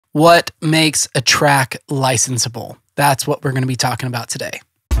What makes a track licensable? That's what we're going to be talking about today.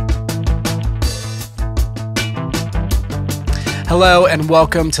 Hello and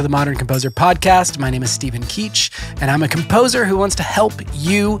welcome to the Modern Composer Podcast. My name is Stephen Keach, and I'm a composer who wants to help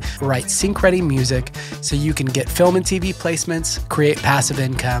you write sync-ready music so you can get film and TV placements, create passive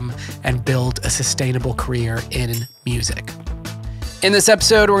income, and build a sustainable career in music. In this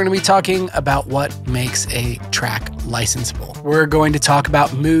episode, we're going to be talking about what makes a track licensable. We're going to talk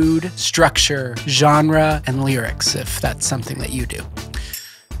about mood, structure, genre, and lyrics, if that's something that you do.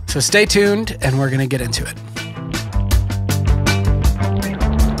 So stay tuned, and we're going to get into it.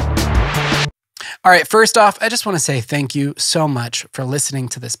 All right, first off, I just want to say thank you so much for listening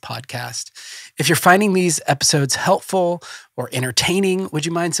to this podcast. If you're finding these episodes helpful or entertaining, would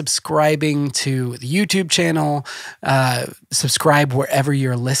you mind subscribing to the YouTube channel? Subscribe wherever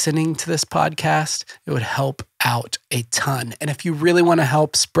you're listening to this podcast. It would help out a ton. And if you really want to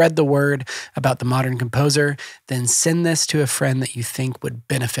help spread the word about the Modern Composer, then send this to a friend that you think would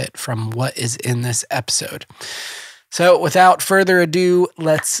benefit from what is in this episode. So without further ado,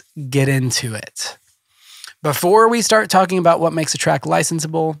 let's get into it. Before we start talking about what makes a track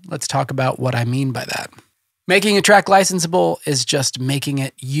licensable, let's talk about what I mean by that. Making a track licensable is just making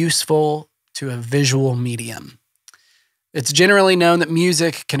it useful to a visual medium. It's generally known that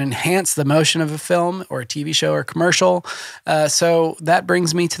music can enhance the motion of a film or a TV show or commercial. So that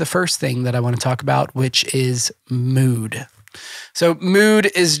brings me to the first thing that I want to talk about, which is mood. So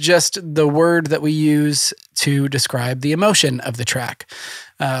mood is just the word that we use to describe the emotion of the track,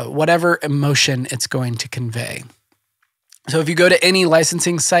 whatever emotion it's going to convey. So if you go to any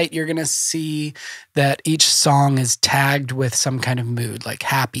licensing site, you're going to see that each song is tagged with some kind of mood, like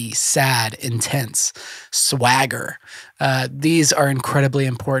happy, sad, intense, swagger. These are incredibly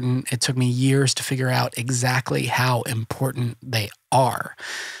important. It took me years to figure out exactly how important they are.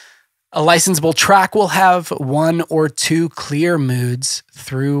 A licensable track will have one or two clear moods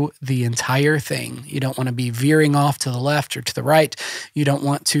through the entire thing. You don't want to be veering off to the left or to the right. You don't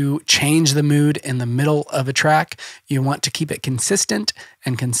want to change the mood in the middle of a track. You want to keep it consistent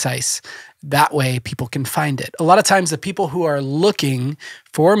and concise. That way people can find it. A lot of times the people who are looking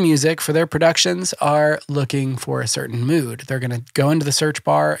for music for their productions are looking for a certain mood. They're going to go into the search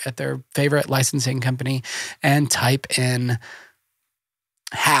bar at their favorite licensing company and type in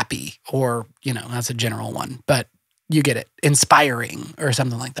happy, or, that's a general one, but you get it, inspiring or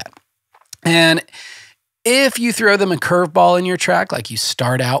something like that. And if you throw them a curveball in your track, like you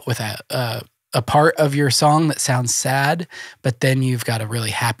start out with a part of your song that sounds sad, but then you've got a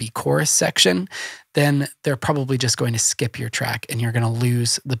really happy chorus section, then they're probably just going to skip your track and you're going to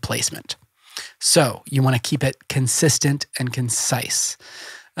lose the placement. So you want to keep it consistent and concise.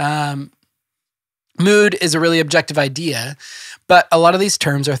 Mood is a really objective idea, but a lot of these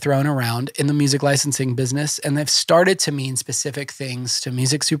terms are thrown around in the music licensing business, and they've started to mean specific things to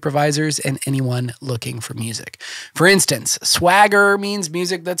music supervisors and anyone looking for music. For instance, swagger means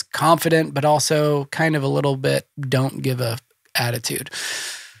music that's confident, but also kind of a little bit don't give a attitude.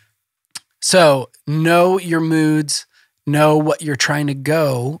 So know your moods, know what you're trying to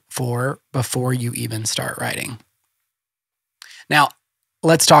go for before you even start writing. Now,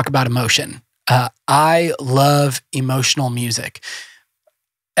 let's talk about emotion. I love emotional music.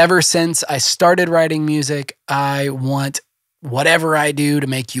 Ever since I started writing music, I want whatever I do to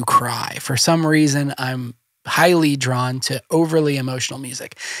make you cry. For some reason, I'm highly drawn to overly emotional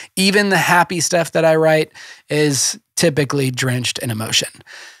music. Even the happy stuff that I write is typically drenched in emotion.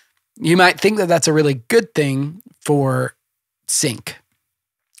 You might think that that's a really good thing for sync.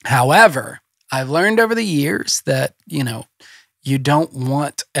 However, I've learned over the years that, you don't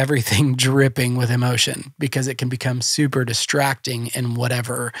want everything dripping with emotion because it can become super distracting in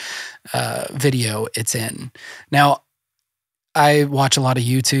whatever video it's in. Now, I watch a lot of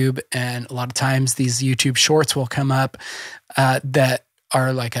YouTube, and a lot of times these YouTube shorts will come up that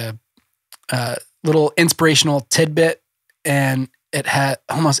are like a little inspirational tidbit, and it had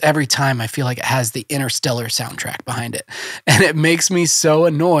almost every time I feel like it has the Interstellar soundtrack behind it. And it makes me so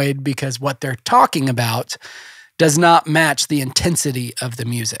annoyed because what they're talking about does not match the intensity of the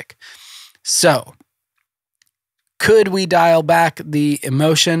music. So, could we dial back the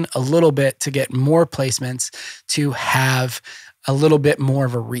emotion a little bit to get more placements to have a little bit more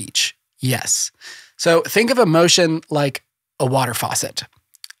of a reach? Yes. So think of emotion like a water faucet.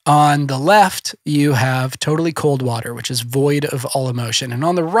 On the left, you have totally cold water, which is void of all emotion. And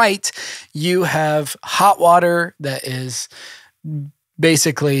on the right, you have hot water that is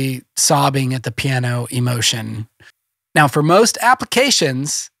basically sobbing at the piano emotion. Now, for most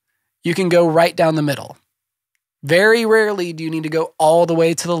applications, you can go right down the middle. Very rarely do you need to go all the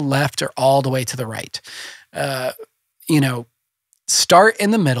way to the left or all the way to the right. Start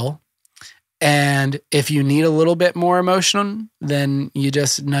in the middle. And if you need a little bit more emotion, then you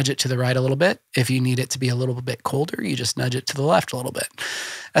just nudge it to the right a little bit. If you need it to be a little bit colder, you just nudge it to the left a little bit.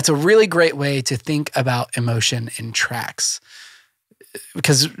 That's a really great way to think about emotion in tracks,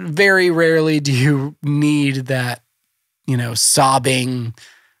 because very rarely do you need that, sobbing,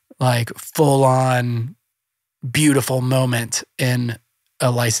 like full on beautiful moment in a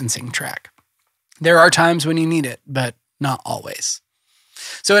licensing track. There are times when you need it, but not always.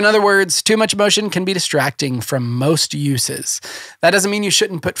 So in other words, too much emotion can be distracting from most uses. That doesn't mean you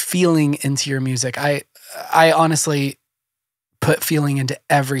shouldn't put feeling into your music. I honestly put feeling into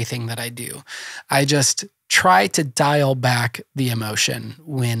everything that I do. I just try to dial back the emotion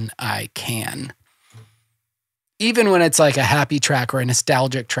when I can. Even when it's like a happy track or a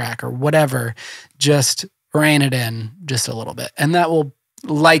nostalgic track or whatever, just rein it in just a little bit. And that will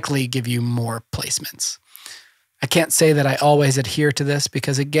likely give you more placements. I can't say that I always adhere to this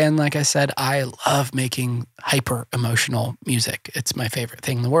because, again, like I said, I love making hyper emotional music. It's my favorite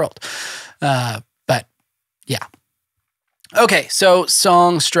thing in the world. But yeah. Okay, so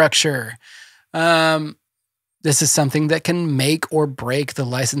song structure. This is something that can make or break the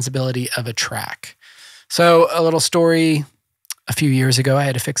licensability of a track. So a little story. A few years ago, I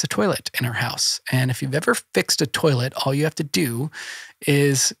had to fix a toilet in our house. And if you've ever fixed a toilet, all you have to do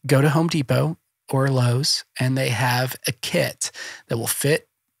is go to Home Depot or Lowe's, and they have a kit that will fit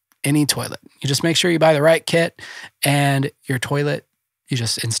any toilet. You just make sure you buy the right kit, and your toilet, you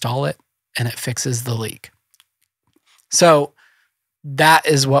just install it, and it fixes the leak. So that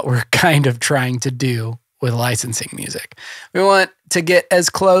is what we're kind of trying to do with licensing music. We want to get as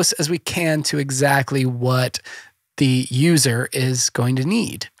close as we can to exactly what the user is going to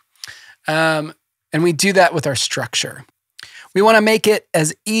need. And we do that with our structure. We want to make it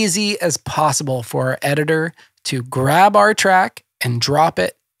as easy as possible for our editor to grab our track and drop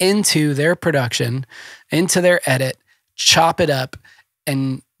it into their production, into their edit, chop it up,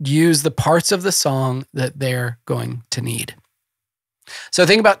 and use the parts of the song that they're going to need. So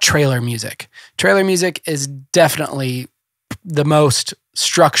think about trailer music. Trailer music is definitely the most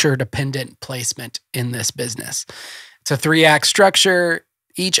structure-dependent placement in this business. It's a 3-act structure,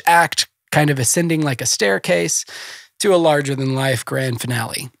 each act kind of ascending like a staircase to a larger-than-life grand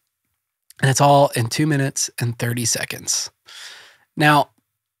finale. And it's all in 2 minutes and 30 seconds. Now,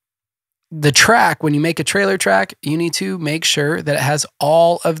 the track, when you make a trailer track, you need to make sure that it has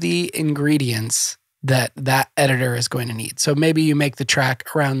all of the ingredients that that editor is going to need. So maybe you make the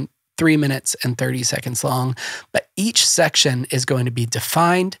track around 3 minutes and 30 seconds long, but each section is going to be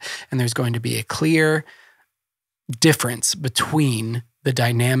defined, and there's going to be a clear difference between the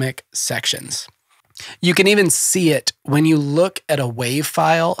dynamic sections. You can even see it when you look at a WAV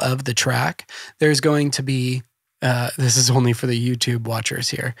file of the track. There's going to be, this is only for the YouTube watchers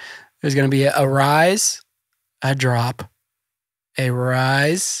here. There's going to be a rise, a drop, a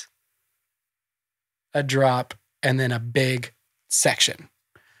rise, a drop, and then a big section,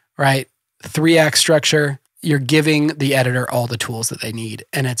 right? 3-act structure. You're giving the editor all the tools that they need,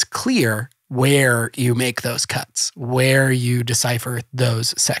 and it's clear where you make those cuts, where you decipher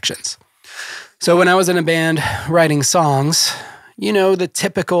those sections. So when I was in a band writing songs, the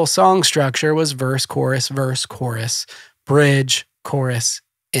typical song structure was verse, chorus, bridge, chorus,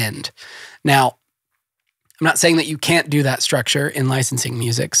 end. Now, I'm not saying that you can't do that structure in licensing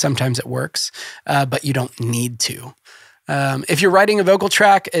music. Sometimes it works, but you don't need to. If you're writing a vocal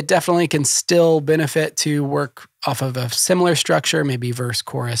track, it definitely can still benefit to work off of a similar structure, maybe verse,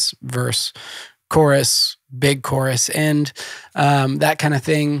 chorus, big chorus, end, that kind of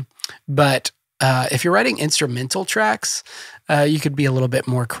thing. But if you're writing instrumental tracks, you could be a little bit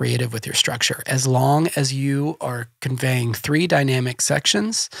more creative with your structure, as long as you are conveying 3 dynamic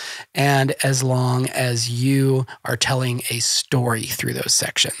sections and as long as you are telling a story through those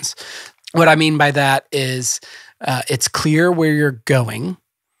sections. What I mean by that is it's clear where you're going,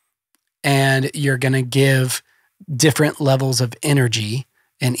 and you're going to give different levels of energy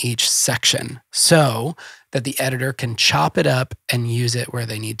in each section so that the editor can chop it up and use it where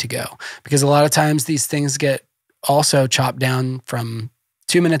they need to go. Because a lot of times these things get also chopped down from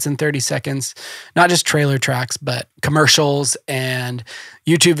 2 minutes and 30 seconds, not just trailer tracks, but commercials and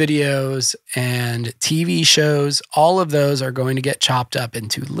YouTube videos and TV shows. All of those are going to get chopped up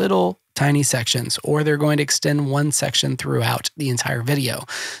into little tiny sections, or they're going to extend one section throughout the entire video.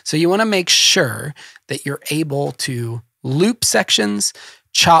 So you want to make sure that you're able to loop sections,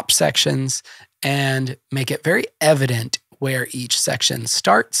 chop sections, and make it very evident where each section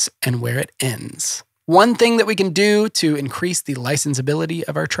starts and where it ends. One thing that we can do to increase the licensability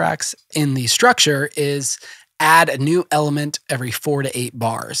of our tracks in the structure is add a new element every 4 to 8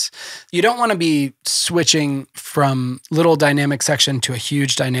 bars. You don't want to be switching from little dynamic section to a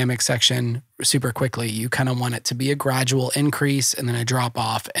huge dynamic section super quickly. You kind of want it to be a gradual increase and then a drop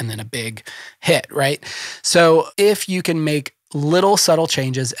off and then a big hit, right? So if you can make little subtle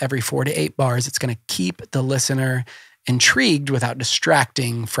changes every 4 to 8 bars, it's going to keep the listener intrigued without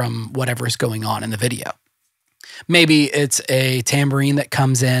distracting from whatever is going on in the video. Maybe it's a tambourine that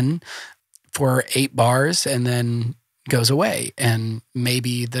comes in for 8 bars and then goes away, and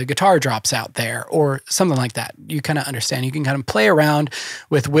maybe the guitar drops out there or something like that. You kind of understand. You can kind of play around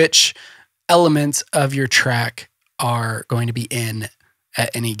with which elements of your track are going to be in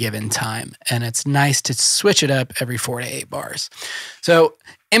at any given time. And it's nice to switch it up every 4 to 8 bars. So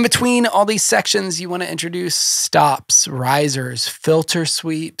in between all these sections, you want to introduce stops, risers, filter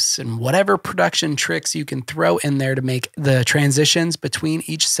sweeps, and whatever production tricks you can throw in there to make the transitions between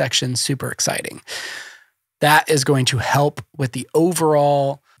each section super exciting. That is going to help with the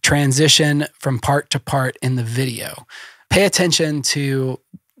overall transition from part to part in the video. Pay attention to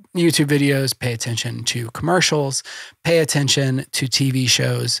YouTube videos, pay attention to commercials, pay attention to TV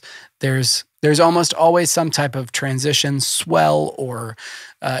shows. There's almost always some type of transition, swell, or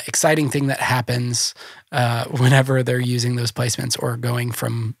exciting thing that happens whenever they're using those placements or going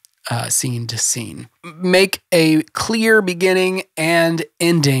from scene to scene. Make a clear beginning and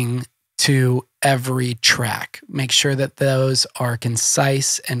ending to every track. Make sure that those are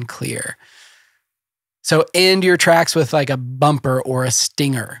concise and clear. So end your tracks with like a bumper or a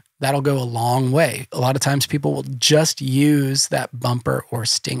stinger. That'll go a long way. A lot of times people will just use that bumper or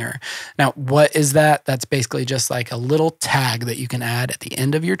stinger. Now, what is that? That's basically just like a little tag that you can add at the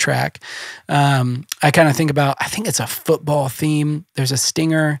end of your track. I kind of think about, I think it's a football theme. There's a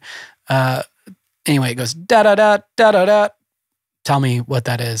stinger. Anyway, it goes da-da-da, da-da-da. Tell me what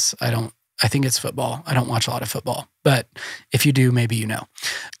that is. I think it's football. I don't watch a lot of football, but if you do, maybe you know.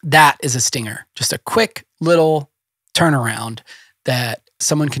 That is a stinger, just a quick little turnaround that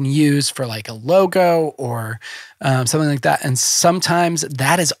someone can use for like a logo or something like that. And sometimes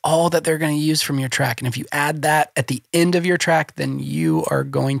that is all that they're going to use from your track. And if you add that at the end of your track, then you are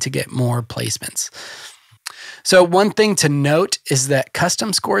going to get more placements. So one thing to note is that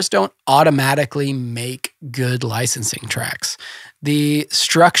custom scores don't automatically make good licensing tracks. The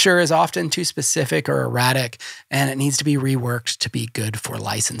structure is often too specific or erratic, and it needs to be reworked to be good for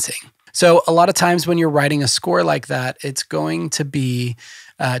licensing. So a lot of times when you're writing a score like that, it's going to be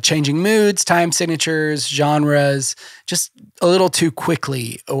changing moods, time signatures, genres, just a little too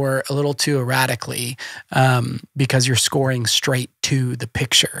quickly or a little too erratically because you're scoring straight to the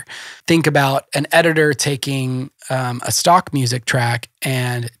picture. Think about an editor taking a stock music track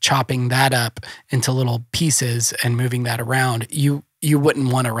and chopping that up into little pieces and moving that around. You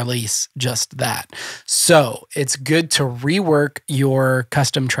wouldn't want to release just that. So it's good to rework your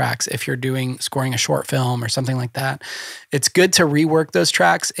custom tracks if you're scoring a short film or something like that. It's good to rework those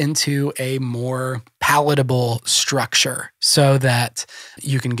tracks into a more palatable structure so that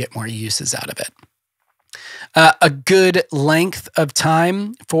you can get more uses out of it. A good length of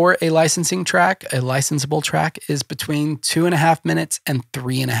time for a licensing track, a licensable track, is between 2.5 minutes and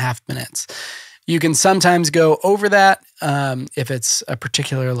 3.5 minutes. You can sometimes go over that if it's a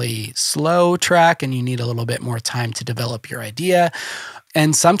particularly slow track and you need a little bit more time to develop your idea.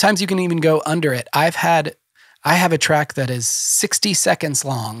 And sometimes you can even go under it. I have a track that is 60 seconds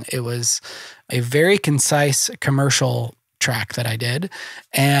long. It was a very concise commercial track that I did,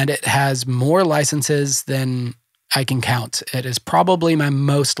 and it has more licenses than I can count. It is probably my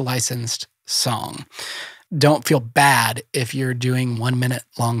most licensed song. Don't feel bad if you're doing 1 minute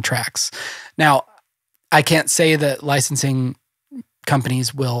long tracks. Now, I can't say that licensing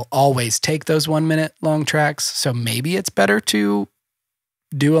companies will always take those 1 minute long tracks, so maybe it's better to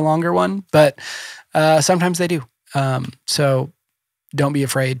do a longer one, but sometimes they do. So don't be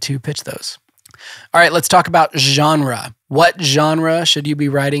afraid to pitch those. All right, let's talk about genre. What genre should you be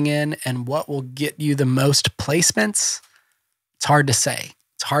writing in, and what will get you the most placements? It's hard to say.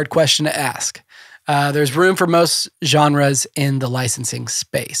 It's a hard question to ask. There's room for most genres in the licensing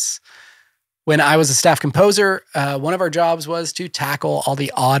space. When I was a staff composer, one of our jobs was to tackle all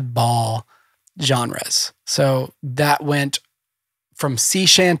the oddball genres. So that went from sea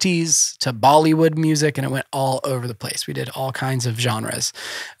shanties to Bollywood music, and it went all over the place. We did all kinds of genres.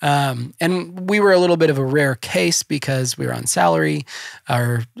 And we were a little bit of a rare case because we were on salary.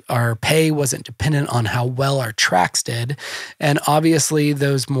 Our pay wasn't dependent on how well our tracks did. And obviously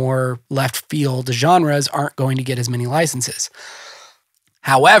those more left field genres aren't going to get as many licenses.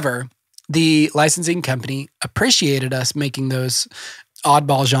 However, The licensing company appreciated us making those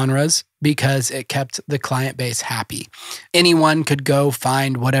oddball genres because it kept the client base happy. Anyone could go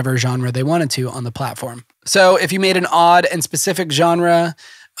find whatever genre they wanted to on the platform. So if you made an odd and specific genre,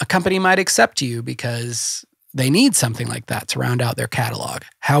 a company might accept you because they need something like that to round out their catalog.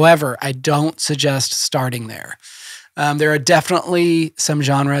 However, I don't suggest starting there. There are definitely some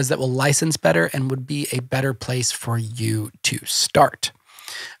genres that will license better and would be a better place for you to start.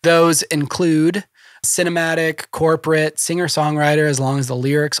 Those include cinematic, corporate, singer-songwriter, as long as the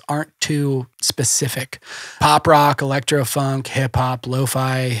lyrics aren't too specific. Pop rock, electro-funk, hip-hop,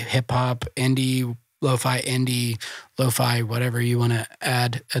 lo-fi, hip-hop, indie, lo-fi, indie, lo-fi, whatever you want to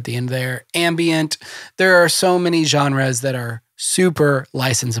add at the end there. Ambient. There are so many genres that are super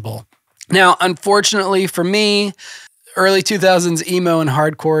licensable. Now, unfortunately for me, early 2000s emo and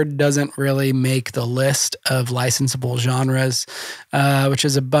hardcore doesn't really make the list of licensable genres, which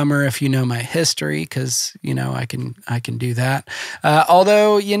is a bummer if you know my history, because I can do that.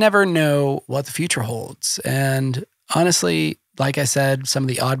 Although you never know what the future holds, and honestly, like I said, some of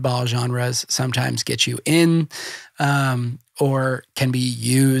the oddball genres sometimes get you in, or can be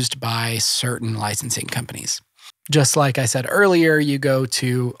used by certain licensing companies. Just like I said earlier, you go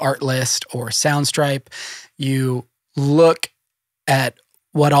to Artlist or Soundstripe, you look at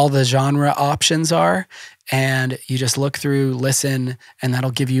what all the genre options are, and you just look through, listen, and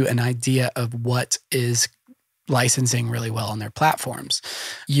that'll give you an idea of what is licensing really well on their platforms.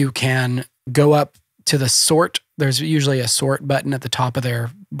 You can go up to the sort. There's usually a sort button at the top of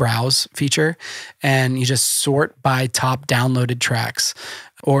their browse feature, and you just sort by top downloaded tracks.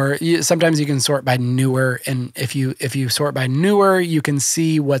 Or sometimes you can sort by newer, and if you sort by newer, you can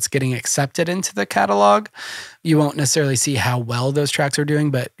see what's getting accepted into the catalog. You won't necessarily see how well those tracks are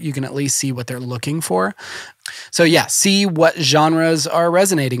doing, but you can at least see what they're looking for. So yeah, see what genres are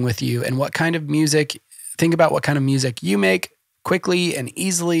resonating with you and what kind of music. Think about what kind of music you make quickly and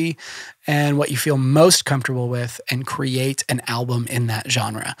easily, and what you feel most comfortable with, and create an album in that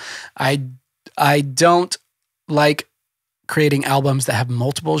genre. I don't like creating albums that have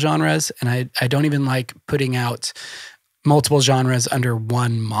multiple genres, and I don't even like putting out multiple genres under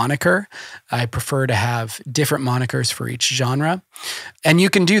one moniker. I prefer to have different monikers for each genre. And you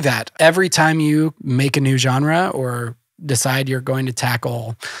can do that every time you make a new genre or decide you're going to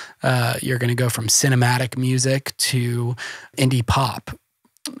tackle, you're going to go from cinematic music to indie pop.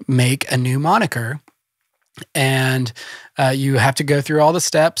 Make a new moniker, and you have to go through all the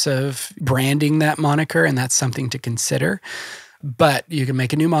steps of branding that moniker, and that's something to consider. But you can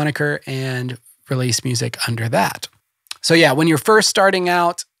make a new moniker and release music under that. So yeah, when you're first starting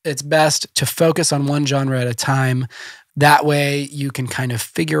out, it's best to focus on one genre at a time. That way you can kind of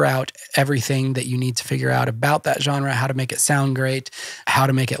figure out everything that you need to figure out about that genre, how to make it sound great, how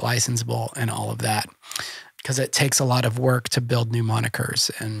to make it licensable, and all of that. Because it takes a lot of work to build new monikers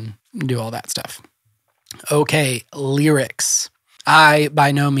and do all that stuff. Okay, lyrics. I,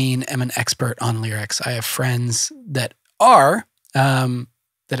 by no means, am an expert on lyrics. I have friends that are, that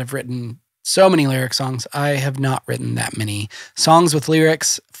have written so many lyric songs. I have not written that many songs with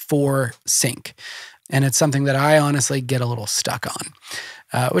lyrics for sync. And it's something that I honestly get a little stuck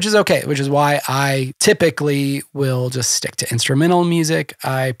on, which is okay, which is why I typically will just stick to instrumental music.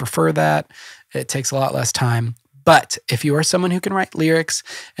 I prefer that. It takes a lot less time. But if you are someone who can write lyrics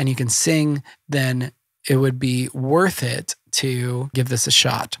and you can sing, then it would be worth it to give this a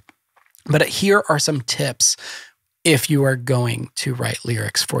shot. But here are some tips if you are going to write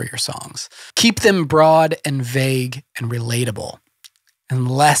lyrics for your songs. Keep them broad and vague and relatable. And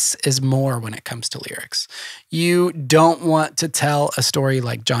less is more when it comes to lyrics. You don't want to tell a story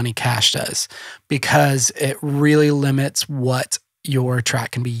like Johnny Cash does, because it really limits what your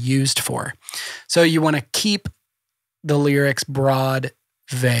track can be used for. So you want to keep the lyrics broad,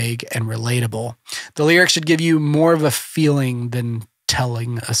 vague, and relatable. The lyrics should give you more of a feeling than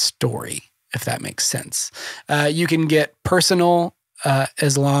telling a story, if that makes sense. You can get personal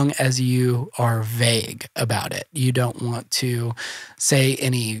as long as you are vague about it. You don't want to say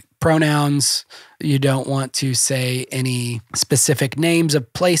any pronouns. You don't want to say any specific names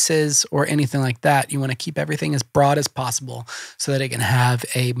of places or anything like that. You want to keep everything as broad as possible so that it can have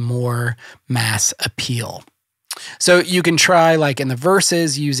a more mass appeal. So you can try, like in the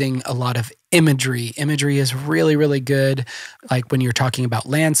verses, using a lot of imagery. Imagery is really, really good. Like when you're talking about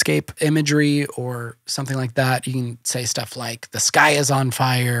landscape imagery or something like that, you can say stuff like the sky is on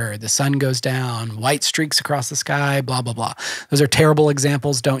fire, the sun goes down, white streaks across the sky, blah, blah, blah. Those are terrible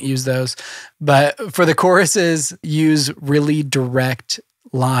examples. Don't use those. But for the choruses, use really direct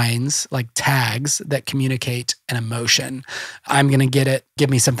lines, like tags that communicate an emotion. I'm going to get it. Give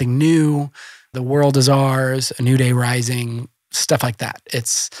me something new. The world is ours. A new day rising. Stuff like that.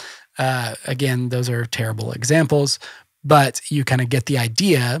 It's, again, those are terrible examples, but you kind of get the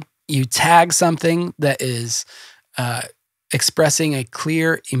idea. You tag something that is expressing a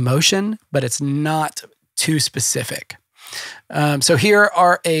clear emotion, but it's not too specific. So here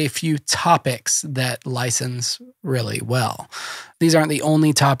are a few topics that license really well. These aren't the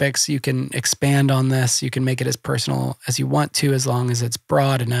only topics. You can expand on this. You can make it as personal as you want to, as long as it's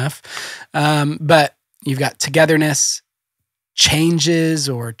broad enough. But you've got togetherness, changes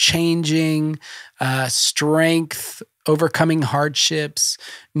or changing, strength, overcoming hardships,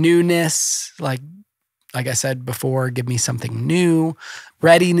 newness, like I said before, give me something new,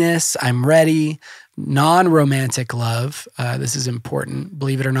 readiness, I'm ready, non-romantic love. This is important.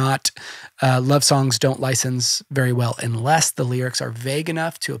 Believe it or not, love songs don't license very well unless the lyrics are vague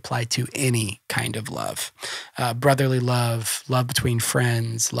enough to apply to any kind of love. Brotherly love, love between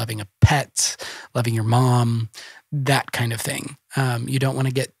friends, loving a pet, loving your mom, that kind of thing. You don't want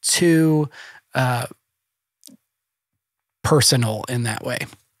to get too personal in that way.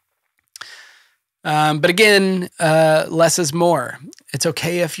 But again, less is more. It's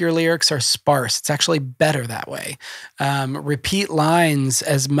okay if your lyrics are sparse. It's actually better that way. Repeat lines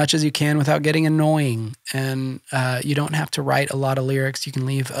as much as you can without getting annoying. And you don't have to write a lot of lyrics. You can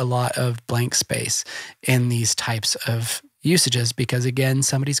leave a lot of blank space in these types of usages because, again,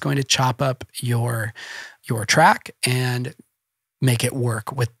 somebody's going to chop up your track and make it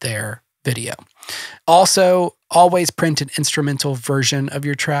work with their video. Also, always print an instrumental version of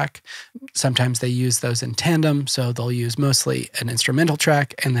your track. Sometimes they use those in tandem, so they'll use mostly an instrumental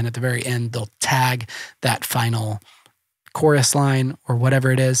track, and then at the very end, they'll tag that final chorus line or whatever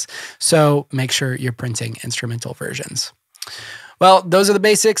it is. So make sure you're printing instrumental versions. Well, those are the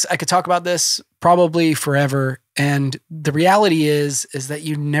basics. I could talk about this probably forever. And the reality is that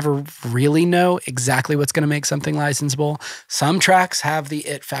you never really know exactly what's going to make something licensable. Some tracks have the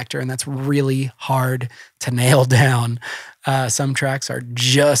it factor, and that's really hard to nail down. Some tracks are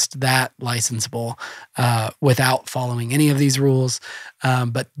just that licensable without following any of these rules.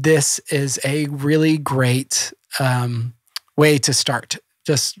 But this is a really great way to start.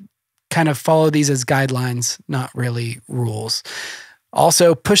 Just kind of follow these as guidelines, not really rules.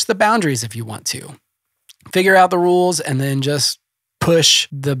 Also, push the boundaries if you want to. Figure out the rules and then just push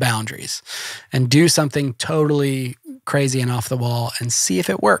the boundaries and do something totally crazy and off the wall and see if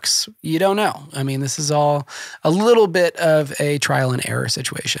it works. You don't know. I mean, this is all a little bit of a trial and error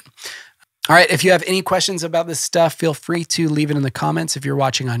situation. All right, if you have any questions about this stuff, feel free to leave it in the comments if you're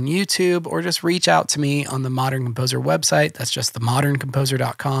watching on YouTube, or just reach out to me on the Modern Composer website. That's just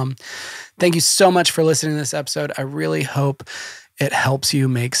themoderncomposer.com. Thank you so much for listening to this episode. I really hope it helps you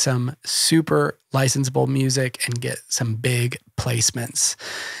make some super licensable music and get some big placements.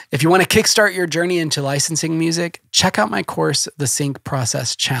 If you want to kickstart your journey into licensing music, check out my course, The Sync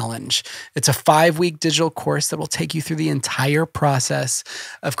Process Challenge. It's a 5-week digital course that will take you through the entire process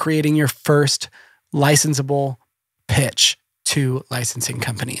of creating your first licensable pitch to licensing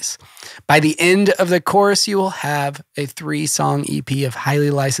companies. By the end of the course, you will have a 3-song EP of highly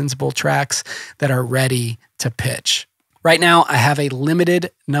licensable tracks that are ready to pitch. Right now, I have a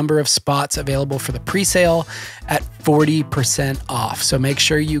limited number of spots available for the pre-sale at 40% off. So make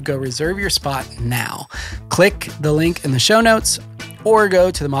sure you go reserve your spot now. Click the link in the show notes or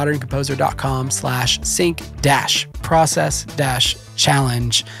go to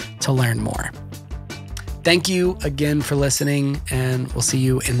themoderncomposer.com/sync-process-challenge to learn more. Thank you again for listening, and we'll see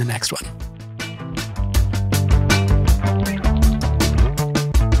you in the next one.